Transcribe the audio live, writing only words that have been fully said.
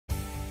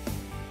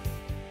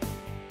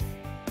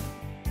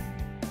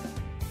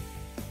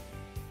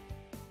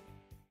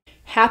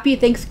Happy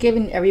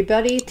Thanksgiving,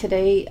 everybody.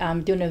 Today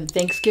I'm doing a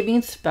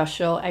Thanksgiving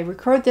special. I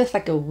record this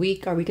like a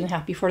week or week and a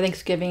half before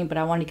Thanksgiving, but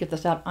I want to get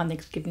this out on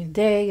Thanksgiving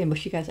Day and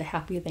wish you guys a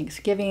happy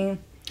Thanksgiving.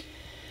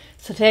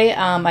 So today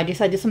I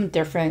decided to do something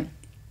different.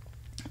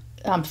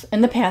 In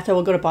the past, I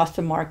will go to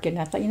Boston Market, and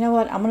I thought, you know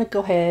what, I'm going to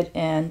go ahead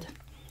and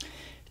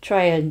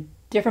try a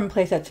different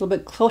place that's a little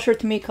bit closer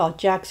to me called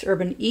Jack's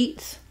Urban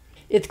Eats.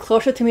 It's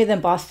closer to me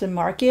than Boston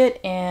Market,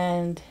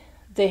 and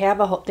they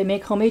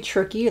make homemade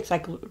turkey. It's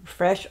like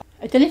fresh.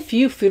 I did a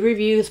few food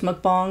reviews,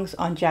 mukbangs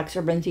on Jack's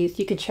Urban Eats.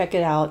 You can check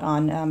it out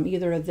on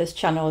either this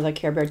channel or the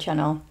Karebear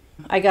channel.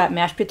 I got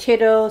mashed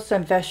potatoes,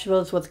 some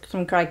vegetables with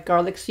some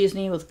garlic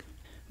seasoning.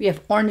 We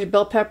have orange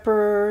bell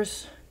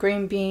peppers,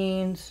 green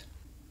beans,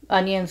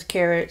 onions,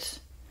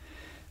 carrots,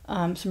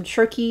 some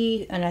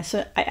turkey, and I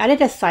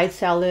added a side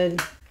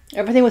salad.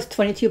 Everything was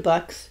 22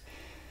 bucks.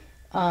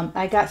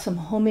 I got some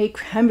homemade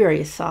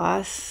cranberry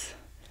sauce.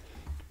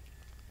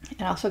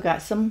 And I also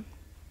got some,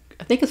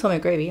 I think it's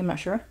homemade gravy, I'm not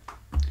sure.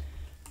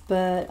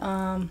 But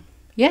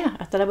yeah,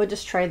 I thought I would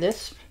just try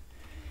this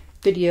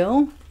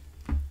video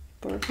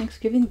for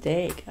Thanksgiving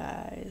Day,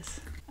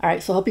 guys.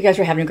 Alright, so I hope you guys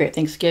are having a great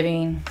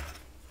Thanksgiving.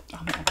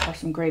 I'm gonna pour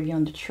some gravy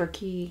on the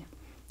turkey.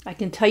 I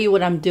can tell you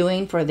what I'm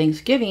doing for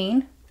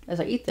Thanksgiving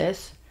as I eat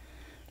this.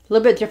 A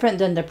little bit different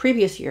than the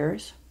previous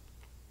years.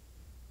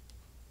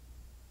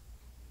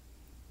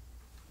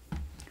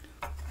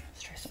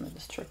 Let's try some of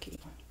this turkey.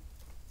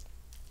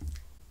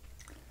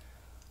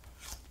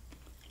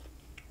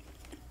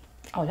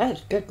 Oh, that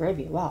is good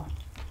gravy. Wow.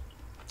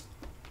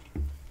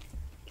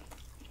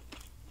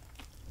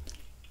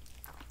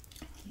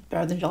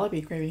 Better than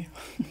Jollibee gravy.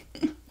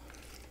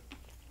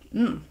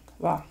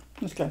 Wow.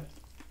 That's good.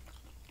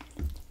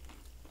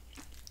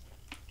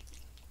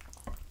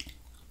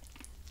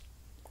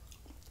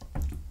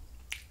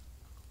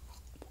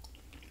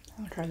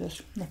 I'll try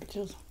this.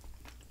 Potatoes.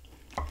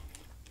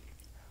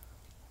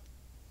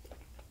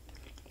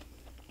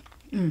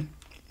 Very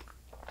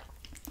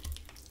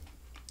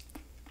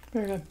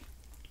good.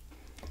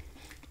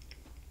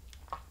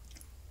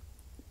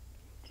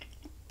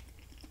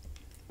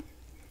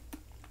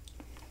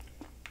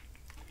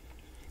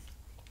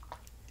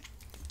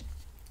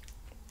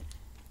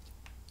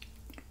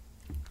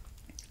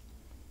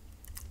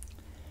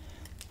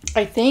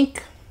 I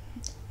think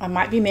I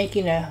might be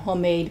making a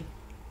homemade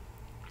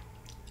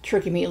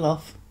turkey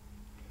meatloaf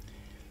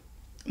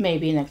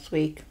maybe next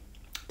week.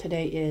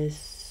 Today is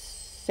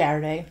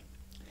Saturday,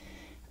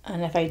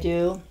 and if I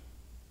do,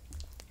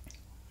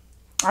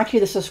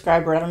 actually the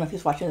subscriber, I don't know if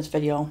he's watching this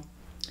video,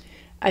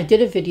 I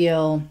did a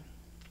video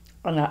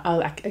on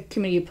a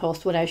community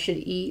post what I should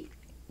eat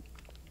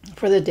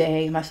for the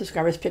day. My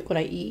subscribers pick what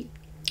I eat,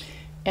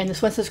 and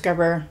this one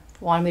subscriber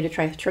wanted me to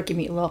try turkey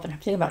meatloaf, and I'm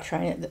thinking about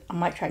trying it. I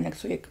might try it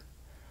next week.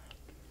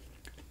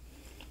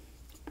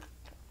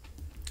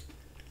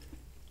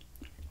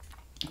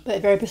 But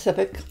very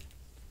specific.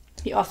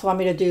 He also wanted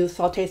me to do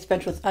sauteed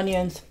spinach with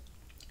onions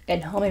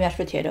and homemade mashed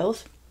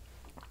potatoes.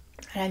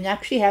 And I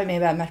actually haven't made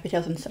mashed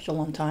potatoes in such a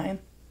long time.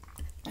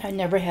 I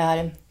never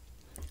had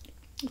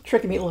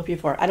turkey meatloaf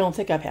before. I don't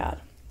think I've had.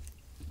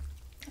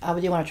 I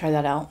do want to try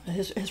that out.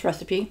 His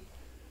recipe.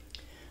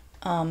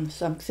 So I'm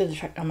excited to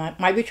try. I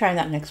might be trying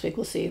that next week.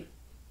 We'll see.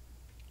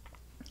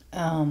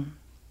 I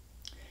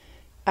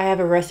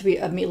have a recipe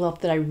of meatloaf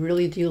that I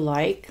really do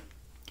like.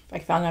 I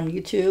found it on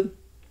YouTube.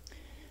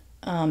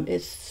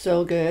 It's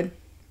so good.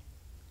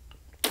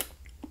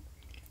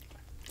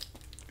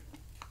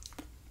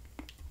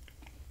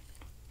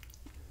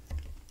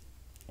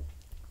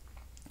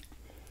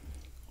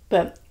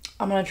 But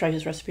I'm going to try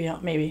his recipe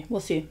out, maybe. We'll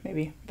see,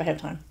 maybe, if I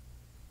have time.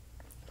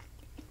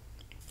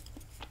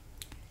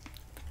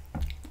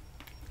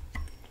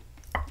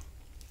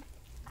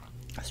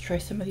 Let's try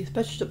some of these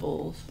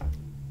vegetables.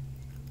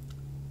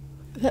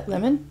 Is that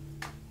lemon?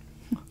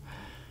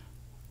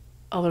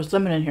 Oh, there's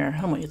lemon in here.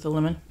 I'm going to use the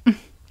lemon.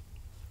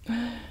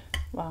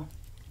 Wow.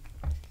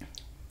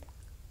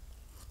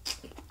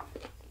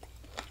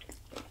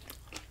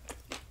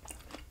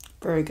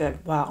 Very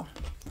good. Wow.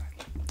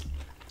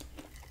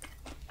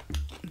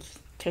 It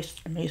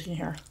tastes amazing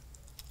here.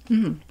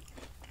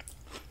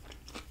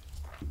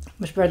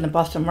 Much better than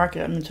Boston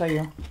Market, I'm going to tell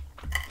you.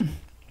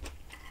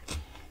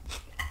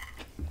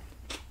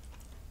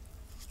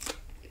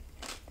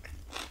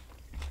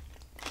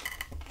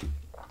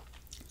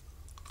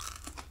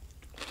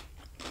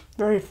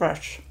 Very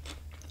fresh.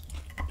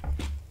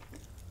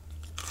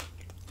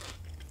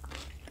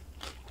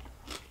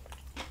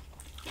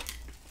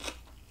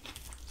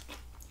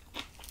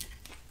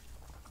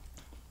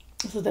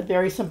 This is a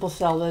very simple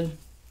salad.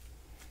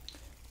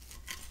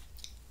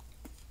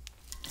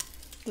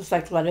 Just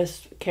like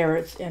lettuce,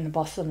 carrots, and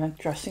balsamic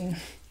dressing.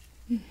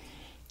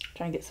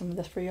 Try and get some of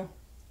this for you.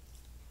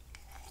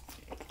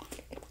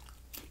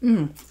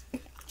 I'll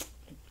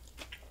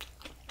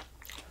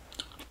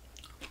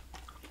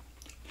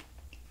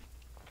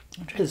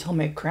try this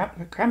homemade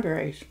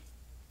cranberries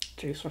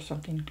juice or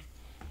something.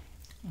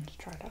 Let's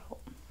try it out.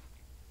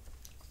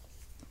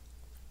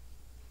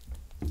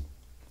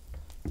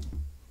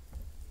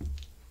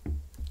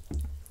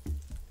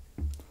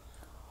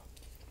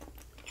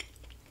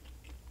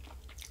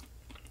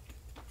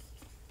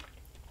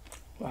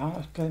 Wow,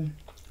 that's good.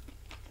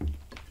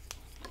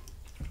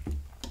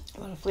 A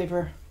lot of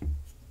flavor.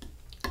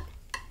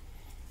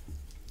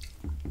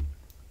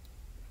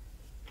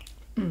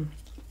 Mm.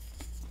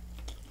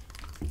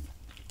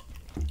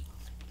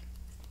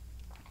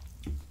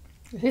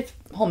 It tastes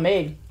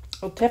homemade.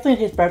 It definitely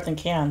tastes better than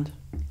canned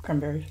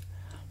cranberries.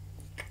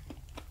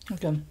 Okay.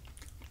 So I'm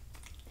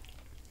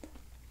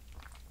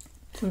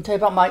going to tell you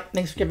about my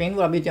Thanksgiving,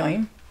 what I'll be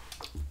doing.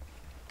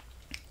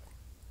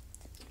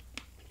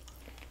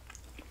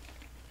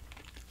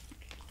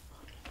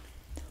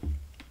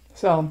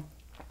 So,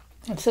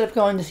 instead of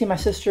going to see my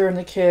sister and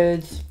the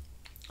kids,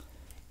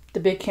 the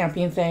big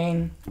camping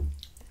thing,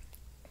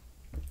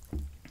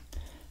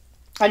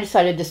 I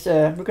decided just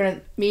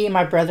me and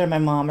my brother and my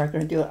mom are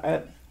going to do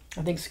a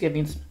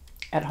Thanksgiving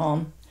at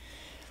home.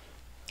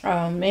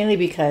 Mainly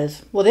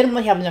because, well, they don't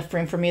really have enough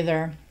room for me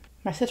there.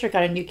 My sister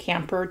got a new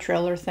camper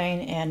trailer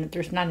thing, and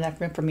there's not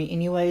enough room for me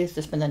anyways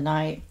to spend the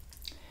night.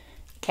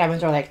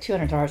 Cabins are like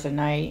 $200 a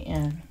night,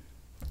 and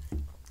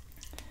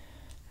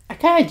I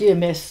kind of do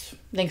miss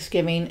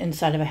Thanksgiving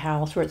inside of a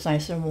house where it's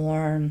nice and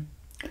warm.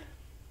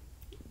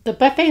 The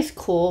buffet is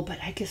cool, but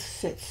I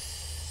guess it's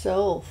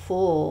so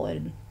full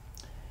and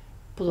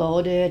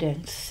bloated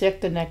and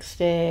sick the next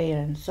day,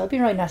 and so it'd be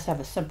really nice to have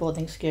a simple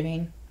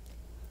Thanksgiving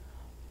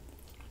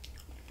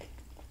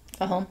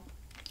at home.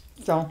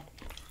 So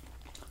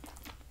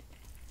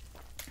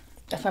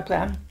that's my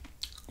plan.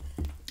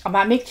 I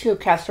might make 2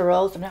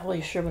 casseroles. I'm not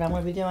really sure what I'm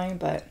going to be doing,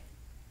 but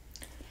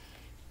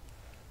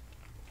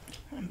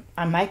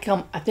I might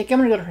come. I think I'm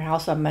going to go to her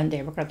house on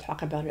Monday. We're going to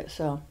talk about it,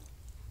 so.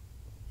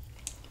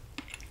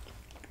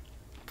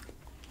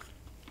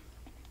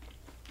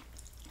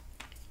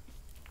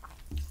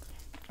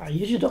 I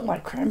usually don't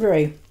like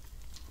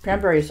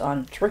cranberries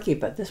on turkey,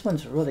 but this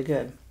one's really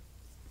good.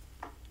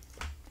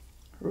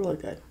 Really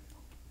good.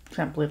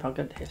 Can't believe how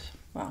good it tastes.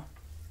 Wow.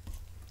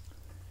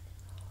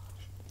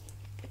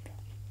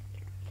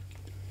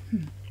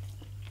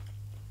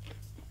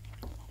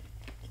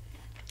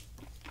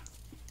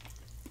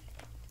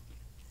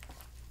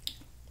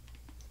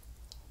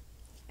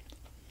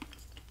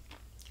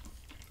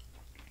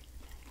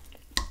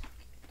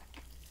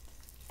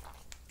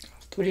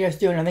 What are you guys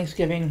doing on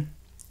Thanksgiving?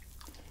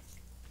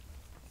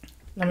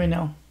 Let me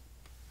know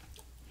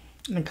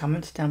in the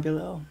comments down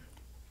below.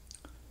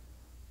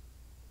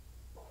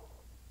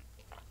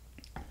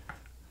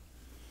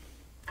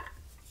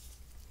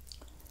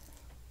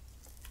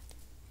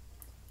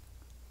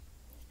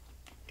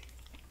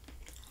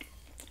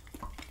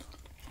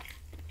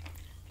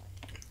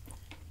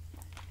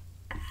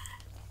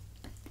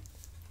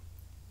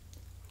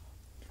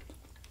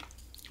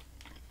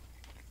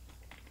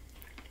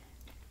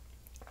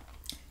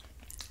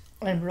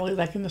 I'm really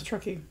liking this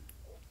turkey.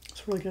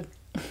 It's really good.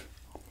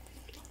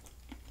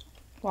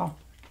 Wow.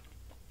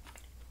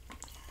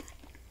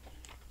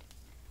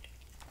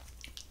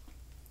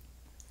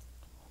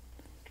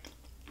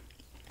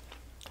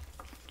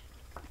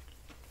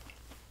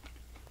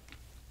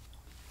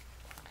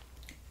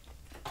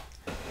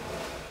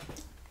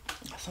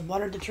 Some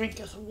water to drink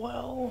as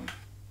well.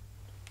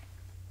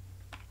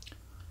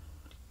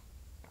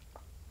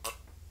 So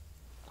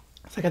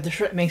I got the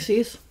shirt at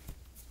Macy's.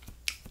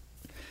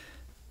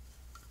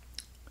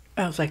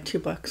 That was like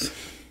 $2.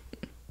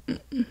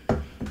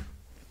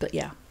 But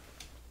yeah.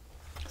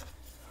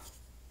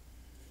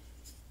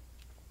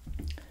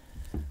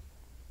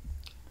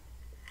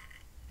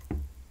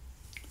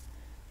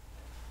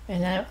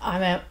 And then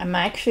I'm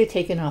actually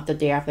taking off the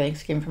day after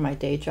Thanksgiving for my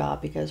day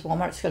job because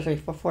Walmart's scheduled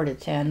for 4 to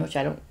 10, which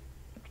I don't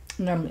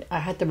normally. I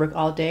had to work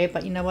all day,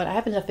 but you know what? I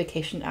have enough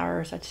vacation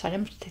hours. I decided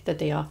I'm going to take the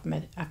day off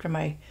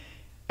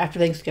after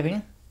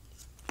Thanksgiving.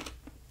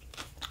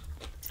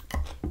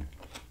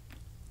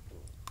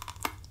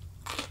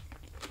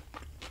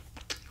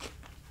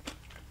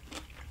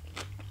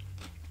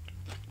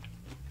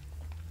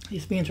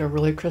 These beans are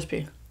really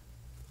crispy.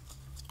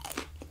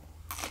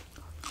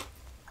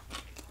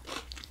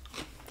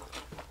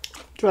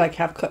 They're like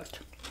half cooked,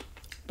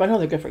 but I know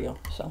they're good for you,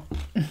 so.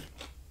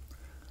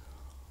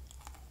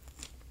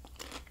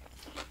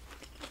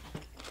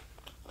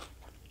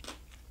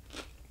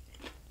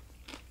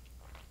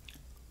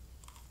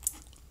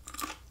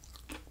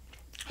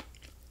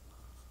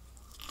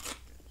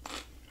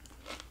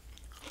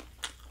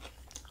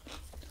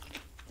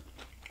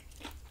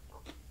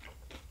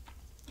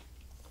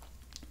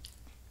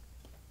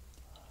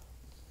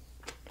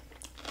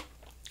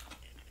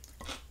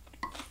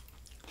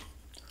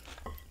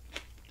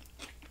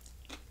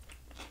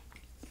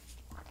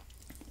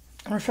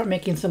 I'm gonna start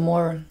making some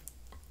more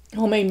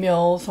homemade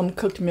meals, some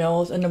cooked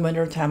meals in the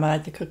winter time. I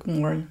like to cook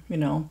more, you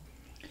know.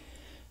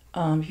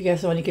 If you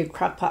guys want to get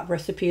crock pot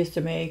recipes to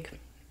make,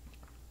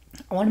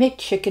 I want to make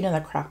chicken in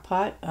a crock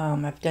pot.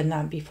 I've done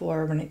that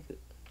before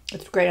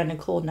it's great on a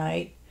cold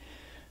night.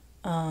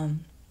 So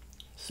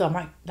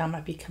that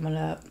might be coming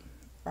up,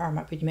 or I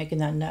might be making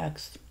that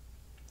next.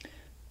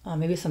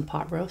 Maybe some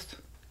pot roast.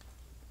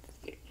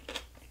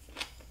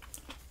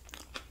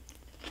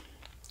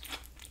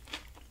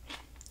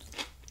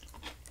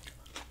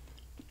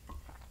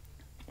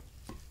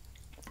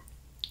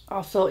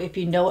 Also, if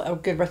you know a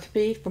good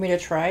recipe for me to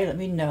try, let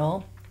me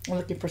know. I'm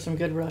looking for some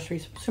good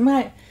recipes. So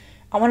I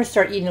want to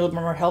start eating a little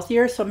more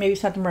healthier, so maybe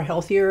something more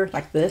healthier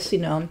like this, you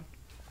know.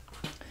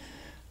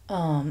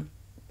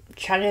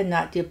 Trying to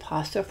not do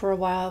pasta for a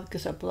while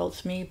because it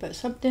bloats me, but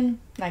something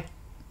like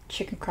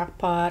chicken crock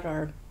pot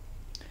or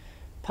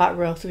pot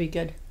roast would be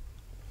good.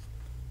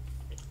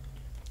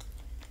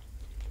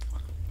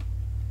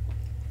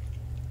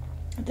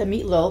 The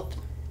meatloaf,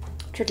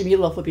 turkey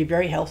meatloaf would be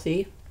very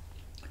healthy.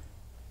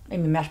 I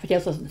mean, mashed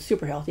potatoes isn't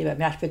super healthy, but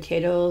mashed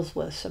potatoes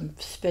with some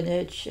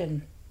spinach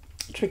and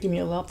turkey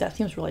meatloaf, that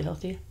seems really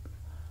healthy.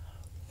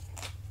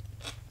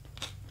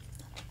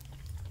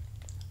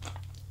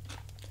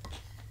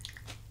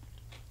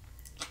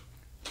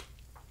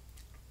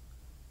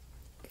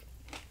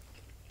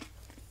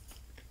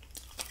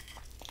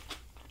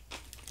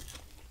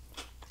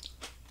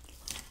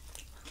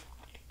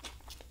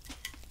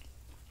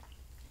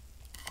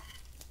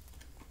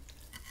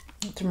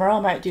 Tomorrow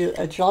I might do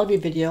a Jollibee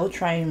video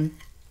trying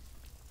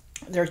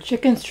their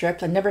chicken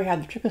strips. I never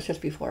had the chicken strips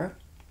before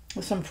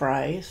with some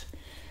fries.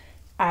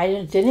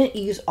 I didn't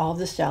use all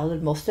the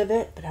salad, most of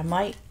it, but I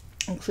might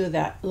include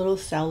that little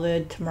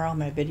salad tomorrow in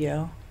my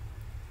video.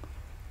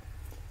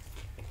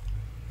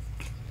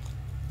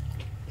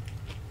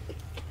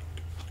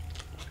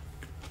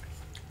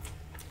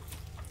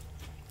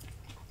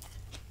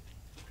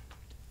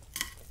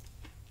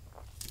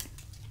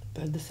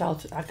 But the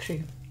salad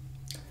actually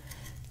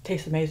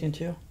tastes amazing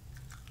too.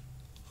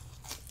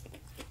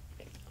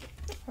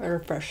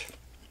 Very fresh.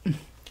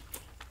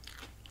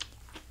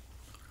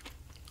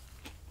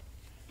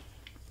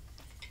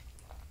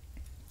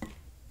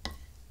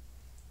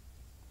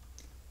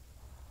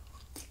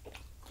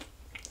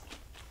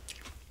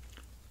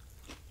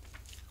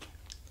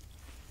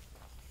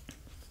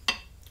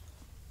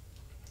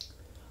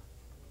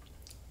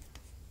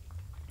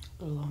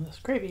 A little on this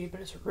gravy,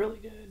 but it's really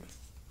good.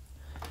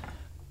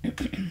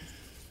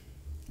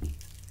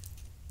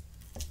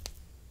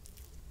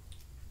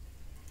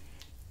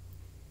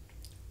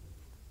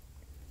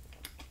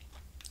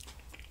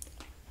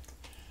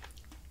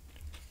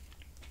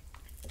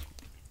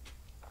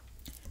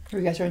 You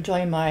guys are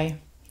enjoying my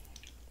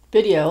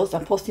videos.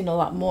 I'm posting a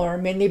lot more,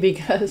 mainly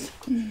because,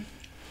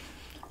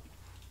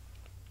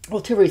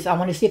 well, two reasons. I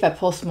want to see if I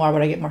post more,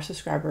 but I get more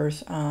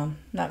subscribers.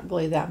 Not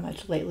really that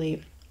much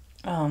lately.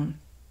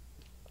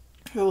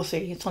 We'll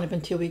see. It's only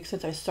been 2 weeks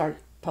since I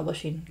started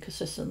publishing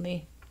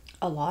consistently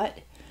a lot.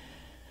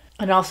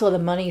 And also the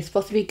money is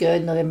supposed to be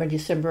good, November,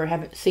 December. I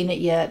haven't seen it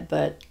yet,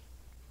 but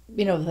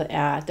you know,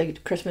 the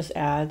Christmas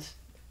ads.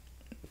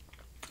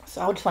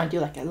 So I just want to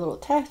do like a little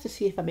test to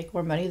see if I make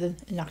more money than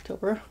in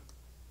October.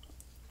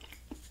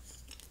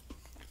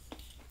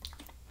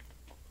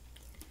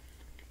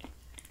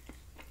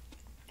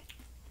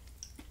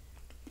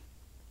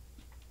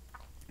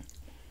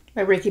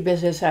 My Reiki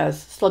business has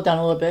slowed down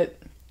a little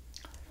bit.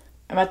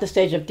 I'm at the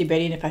stage of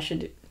debating if I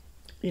should,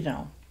 you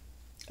know,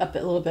 up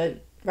it a little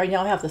bit. Right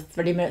now I have the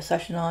 30-minute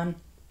session on.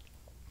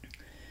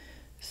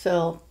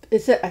 So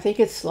I think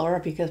it's slower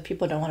because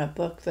people don't want to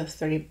book the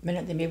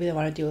 30-minute. Maybe they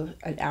want to do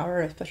an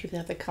hour, especially if they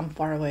have to come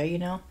far away, you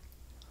know.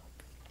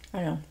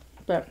 I know,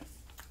 but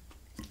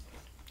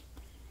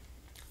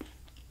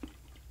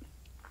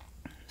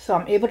so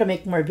I'm able to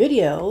make more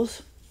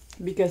videos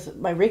because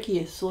my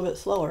Reiki is a little bit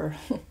slower.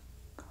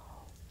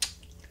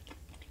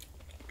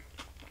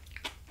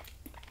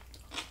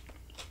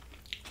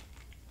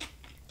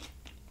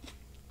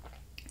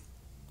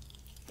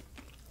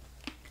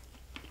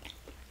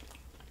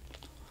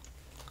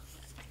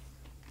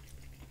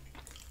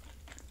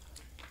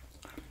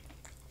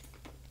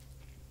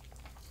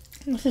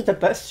 This is the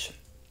best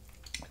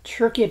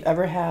turkey I've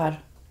ever had.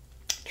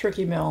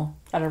 Turkey meal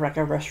at like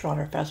a restaurant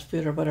or fast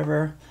food or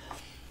whatever.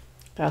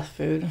 Fast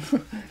food.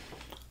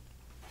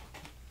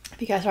 If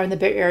you guys are in the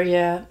Bay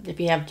Area, if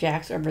you have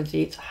Jack's Urban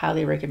Eats,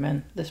 highly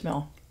recommend this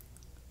meal.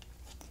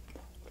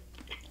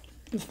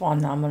 It's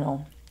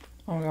phenomenal.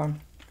 Oh my god.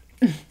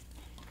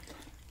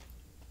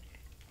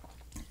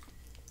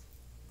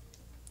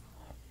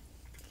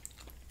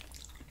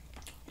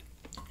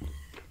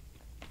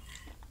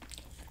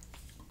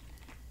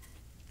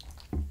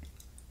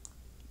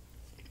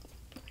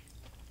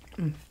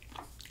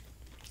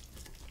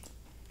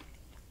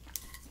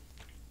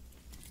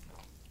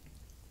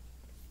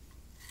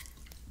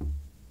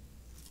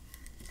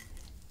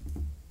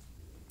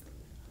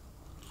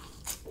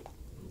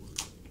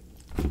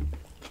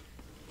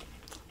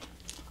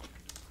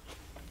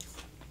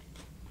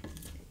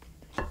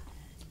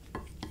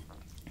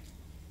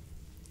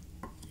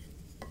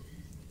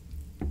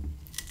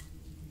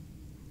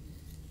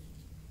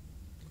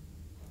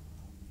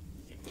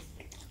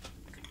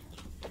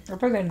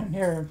 Everything in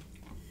here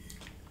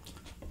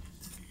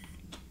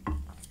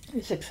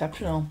is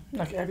exceptional.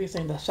 Like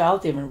everything. The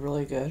salad's even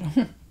really good.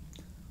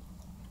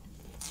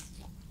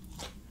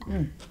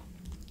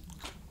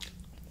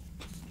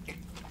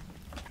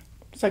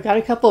 So I got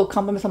a couple of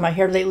compliments on my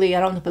hair lately. I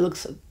don't know if it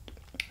looks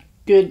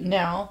good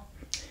now,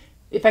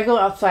 If I go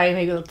outside,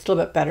 maybe it's a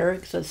little bit better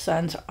because the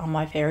sun's on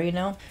my hair, you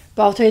know.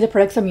 But I'll tell you the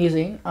products I'm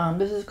using.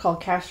 This is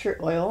called castor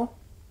oil.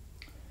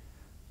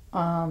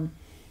 So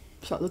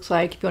it looks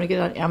like if you want to get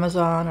it on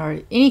Amazon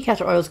or any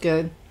castor oil is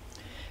good.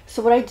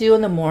 So what I do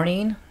in the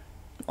morning,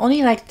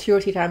 only like 2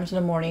 or 3 times in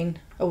the morning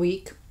a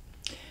week.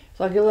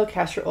 So I'll get a little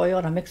castor oil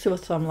and I mix it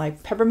with some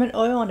like peppermint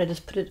oil and I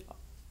just put it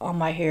on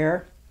my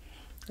hair,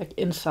 like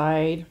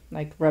inside,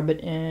 like rub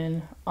it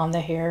in on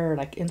the hair,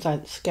 like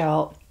inside the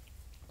scalp.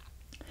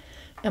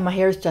 And my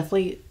hair is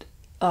definitely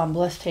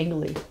less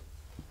tangly.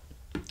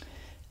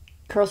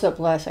 Curls up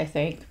less, I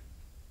think.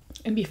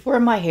 And before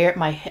my hair,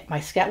 my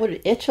scalp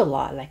would itch a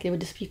lot. Like it would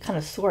just be kind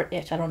of sore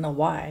itch. I don't know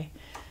why.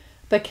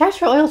 But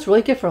castor oil is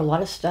really good for a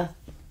lot of stuff.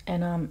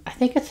 And I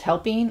think it's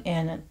helping.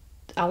 And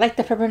I like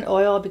the peppermint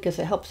oil because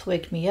it helps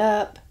wake me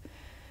up.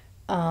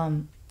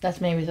 That's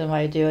the main reason why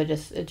I do it.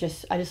 I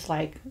just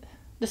like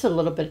just a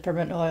little bit of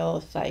peppermint oil.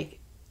 It's like,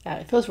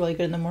 it feels really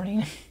good in the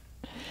morning.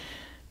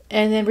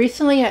 And then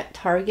recently at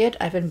Target,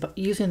 I've been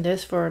using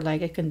this for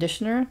like a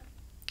conditioner.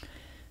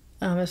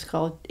 It's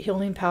called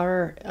Healing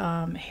Power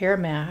Hair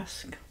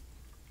Mask.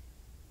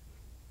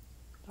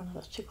 I don't know if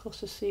that's too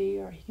close to see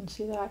or you can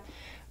see that.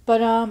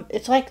 But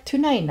it's like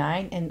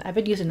 $2.99 and I've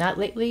been using that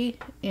lately.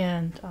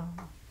 And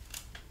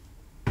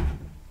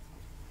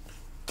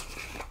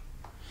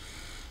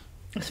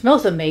it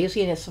smells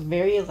amazing. It's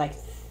very like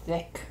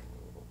thick.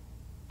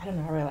 I don't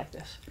know, I really like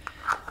this.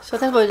 So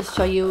that's what I'll just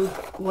show you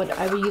what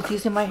I would use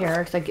using my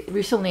hair. Because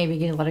recently I've been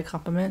getting a lot of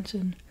compliments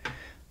and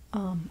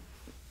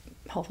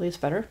hopefully it's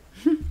better.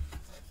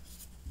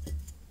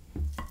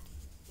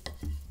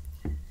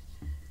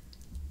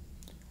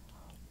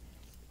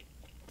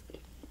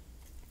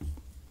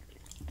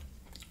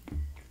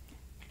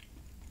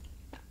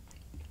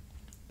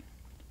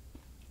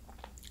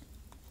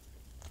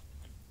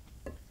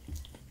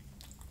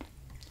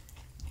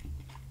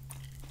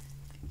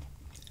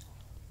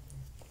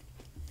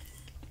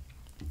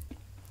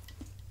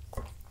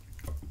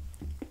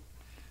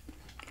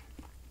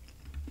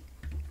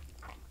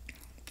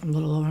 I'm a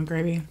little low on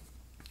gravy.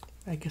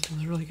 I guess it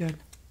was really good.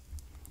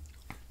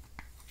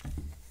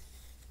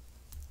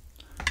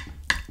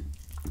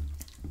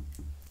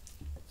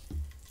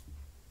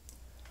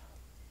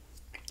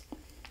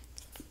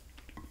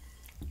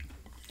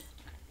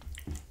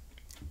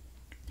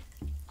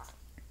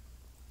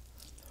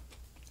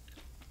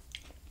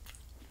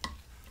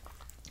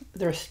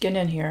 There's skin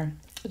in here.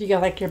 Do you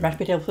got like your mashed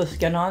potatoes with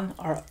skin on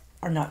or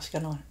not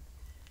skin on?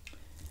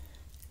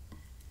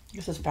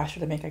 This is faster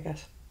to make, I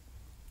guess.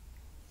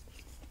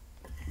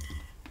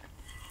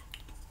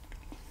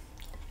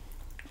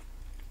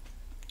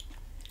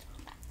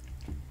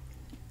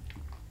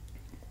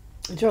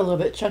 They're a little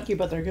bit chunky,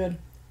 but they're good.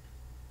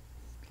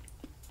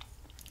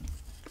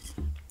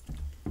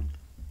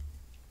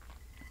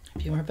 A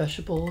few more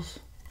vegetables.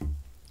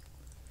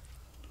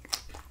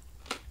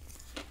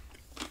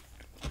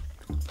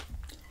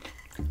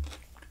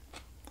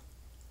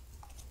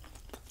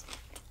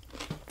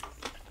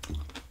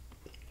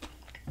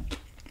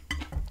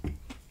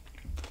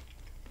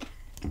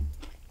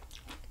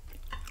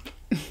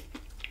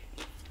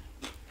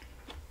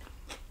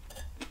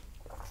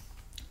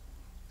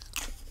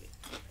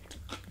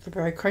 It's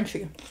very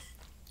crunchy.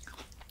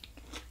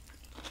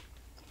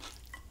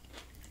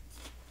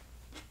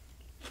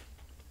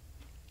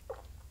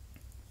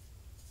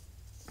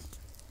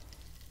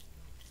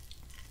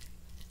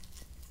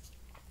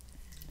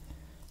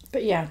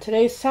 But yeah,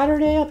 today's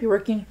Saturday. I'll be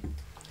working.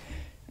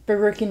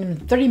 In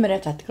 30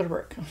 minutes. I have to go to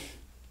work.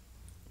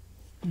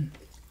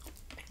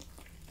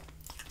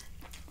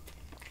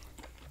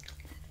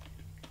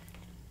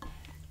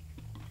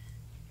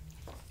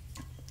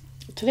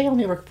 Today I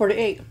only work 4 to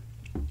 8.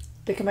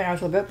 Taking my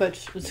hours a little bit,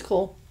 but it's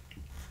cool.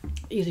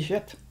 Easy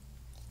shift.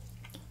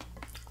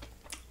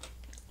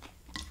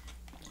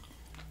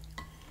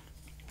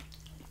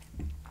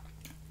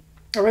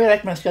 I really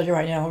like my schedule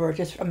right now.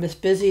 I'm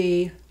just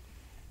busy.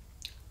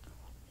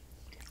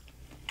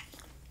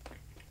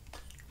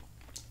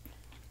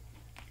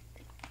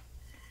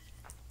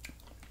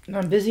 When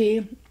I'm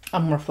busy,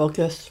 I'm more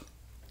focused.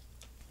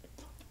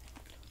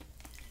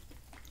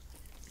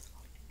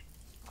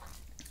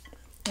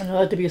 And I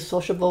like to be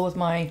sociable with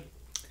my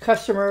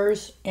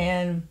customers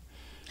and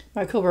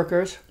my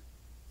coworkers.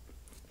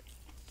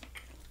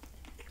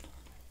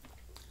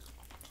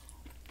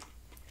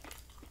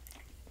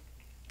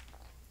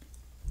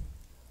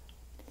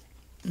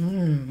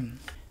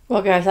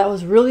 Well guys, that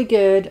was really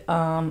good.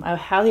 I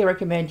highly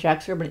recommend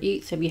Jack's Urban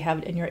Eats if you have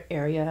it in your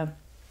area.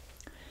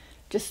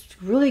 Just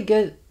really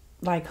good,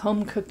 like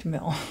home cooked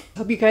meal.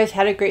 Hope you guys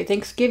had a great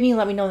Thanksgiving.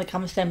 Let me know in the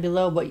comments down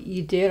below what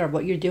you did or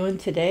what you're doing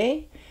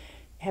today.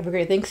 Have a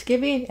great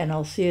Thanksgiving, and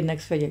I'll see you in the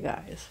next video,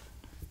 guys.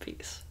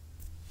 Peace.